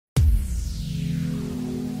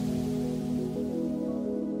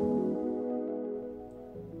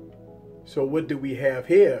So what do we have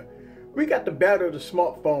here? We got the battle of the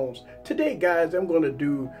smartphones. Today, guys, I'm going to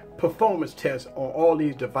do performance tests on all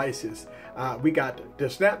these devices. We got the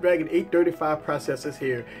Snapdragon 835 processors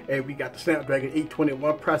here, and we got the Snapdragon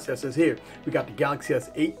 821 processors here. We got the Galaxy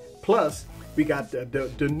S8 Plus. We got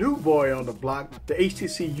the new boy on the block, the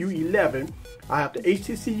HTC U11. I have the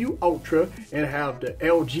HTC U Ultra, and I have the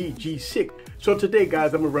LG G6. So today,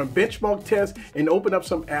 guys, I'm gonna run benchmark tests and open up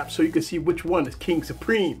some apps so you can see which one is King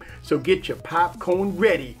Supreme. So get your popcorn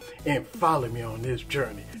ready and follow me on this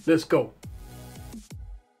journey. Let's go.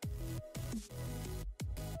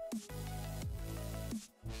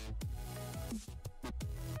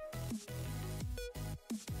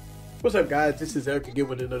 What's up, guys? This is Eric again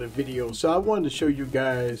with another video. So I wanted to show you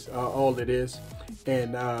guys all it is,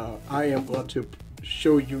 and I am going to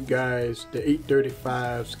show you guys the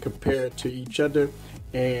 835s compared to each other,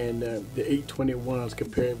 and the 821s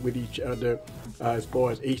compared with each other as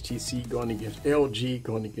far as HTC going against LG,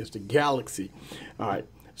 going against the Galaxy. All right,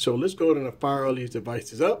 so let's go ahead and fire all these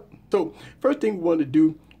devices up. So first thing we want to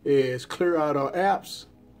do is clear out our apps.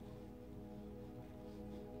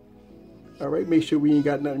 All right, make sure we ain't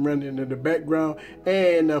got nothing running in the background.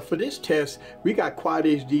 And for this test, we got Quad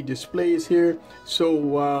HD displays here.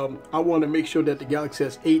 So I want to make sure that the Galaxy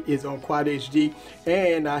S8 is on Quad HD,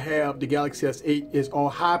 and I have the Galaxy S8 is on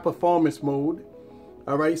high performance mode.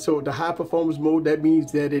 All right, so the high performance mode, that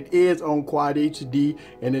means that it is on Quad HD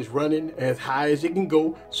and it's running as high as it can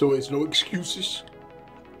go. So it's no excuses.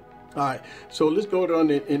 All right, so let's go down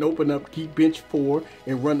and open up Geekbench 4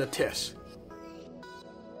 and run the test.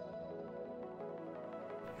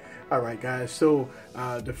 Alright, guys, so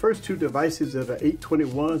the first two devices are the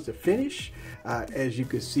 821s to finish. As you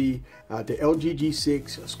can see, the LG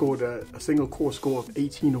G6 scored a single core score of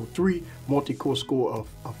 1803, multi-core score of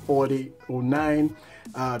 4009.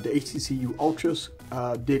 The HTC U Ultras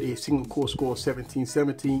did a single core score of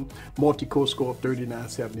 1717, multi-core score of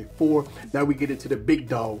 3974. Now we get into the big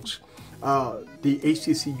dogs. The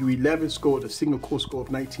HTC U11 scored a single core score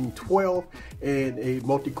of 1912 and a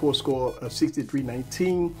multi-core score of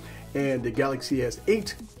 6319. And the Galaxy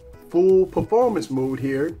S8 full performance mode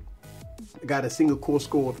here got a single core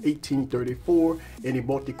score of 1834 and a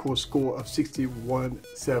multi-core score of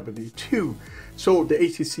 6172. So the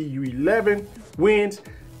HTC U11 wins.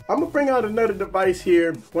 I'm gonna bring out another device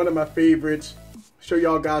here, one of my favorites. Show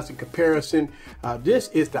y'all guys in comparison. This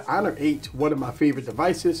is the Honor 8, one of my favorite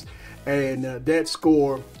devices, and that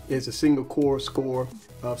score is a single core score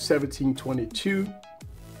of 1722.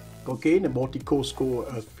 Okay, and the multi-core score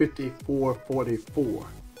of 5444.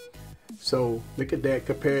 So look at that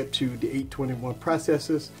compared to the 821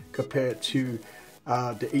 processors, compared to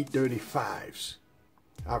the 835s.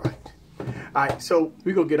 All right, so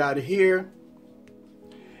we're gonna get out of here,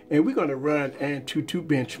 and we're gonna run Antutu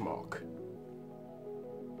Benchmark.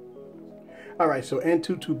 All right, so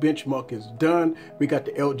Antutu Benchmark is done. We got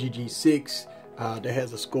the LG G6 that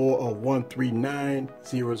has a score of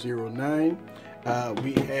 139009.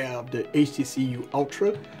 We have the HTC U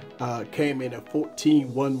Ultra, came in at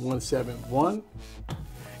 141171.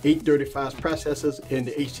 835 processors, and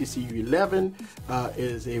the HTC U11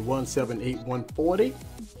 is a 178140.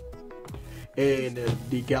 And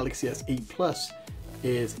the Galaxy S8 Plus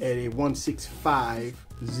is at a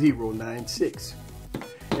 165096.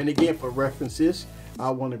 And again, for references, I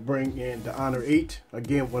want to bring in the Honor 8,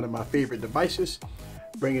 again, one of my favorite devices,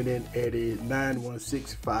 bring it in at a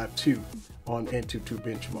 91652 on Antutu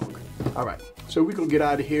Benchmark. All right, so we're gonna get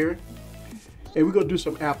out of here, and we're gonna do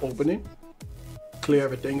some app opening, clear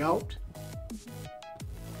everything out,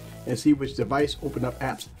 and see which device open up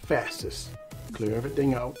apps fastest. Clear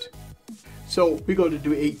everything out. So we're going to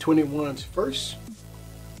do 821s first,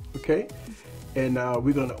 okay? And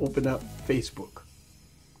we're gonna open up Facebook.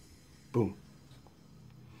 Boom.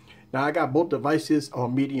 Now I got both devices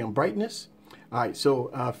on medium brightness. All right, so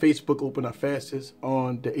Facebook open up fastest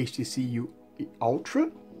on the HTC U Ultra.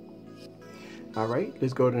 All right,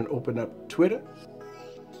 let's go ahead and open up Twitter.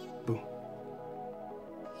 Boom.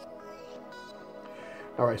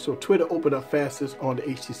 All right, so Twitter opened up fastest on the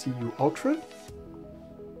HTC U Ultra.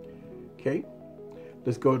 Okay,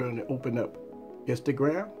 let's go ahead and open up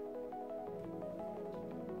Instagram.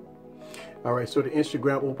 All right, so the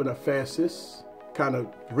Instagram opened up fastest. Kind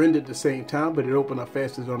of rendered the same time, but it opened up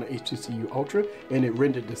fastest on the HTC U Ultra, and it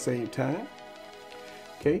rendered the same time.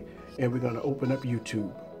 Okay, and we're going to open up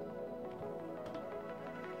YouTube.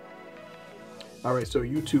 All right, so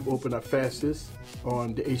YouTube opened up fastest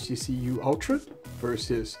on the HTC U Ultra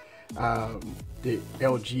versus the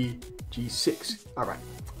LG G6. All right,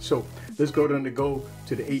 so let's go to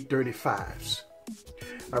the 835s.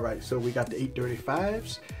 All right, so we got the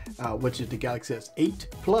 835s, which is the Galaxy S8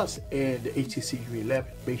 Plus and the HTC U11.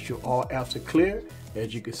 Make sure all apps are clear,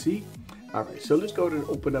 as you can see. All right, so let's go ahead and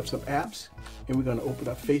open up some apps, and we're gonna open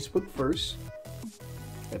up Facebook first.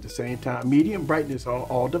 At the same time, medium brightness on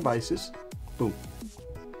all devices. Boom.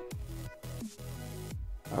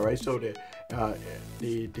 All right, so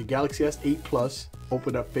the Galaxy S8 Plus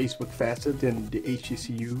opened up Facebook faster than the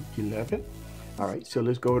HTC U11. All right, so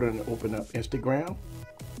let's go ahead and open up Instagram.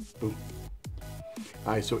 Boom.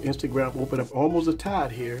 All right, so Instagram opened up almost a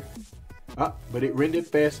tide here, but it rendered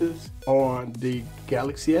faster on the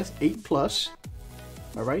Galaxy S8 Plus.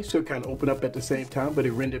 All right, so it kind of opened up at the same time, but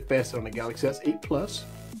it rendered faster on the Galaxy S8 Plus.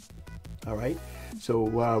 All right, so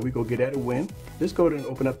we go get at a win. Let's go ahead and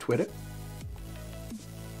open up Twitter.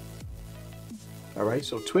 All right,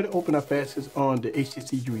 so Twitter opened up fastest on the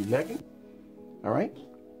HTC U11. All right,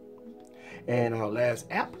 and our last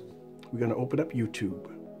app, we're gonna open up YouTube.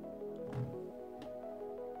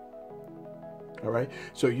 All right,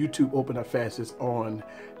 so YouTube opened up fastest on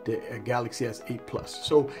the Galaxy S8 Plus.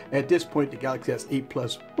 So at this point, the Galaxy S8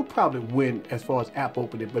 Plus will probably win as far as app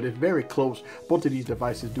opening, but it's very close. Both of these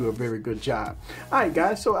devices do a very good job. All right,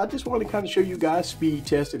 guys, so I just want to kind of show you guys speed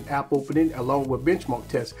tests and app opening along with benchmark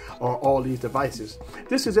tests on all these devices.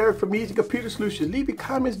 This is Eric from Easy Computer Solutions. Leave your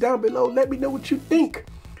comments down below. Let me know what you think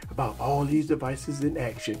about all these devices in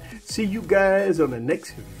action. See you guys on the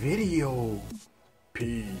next video.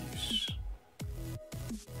 Peace.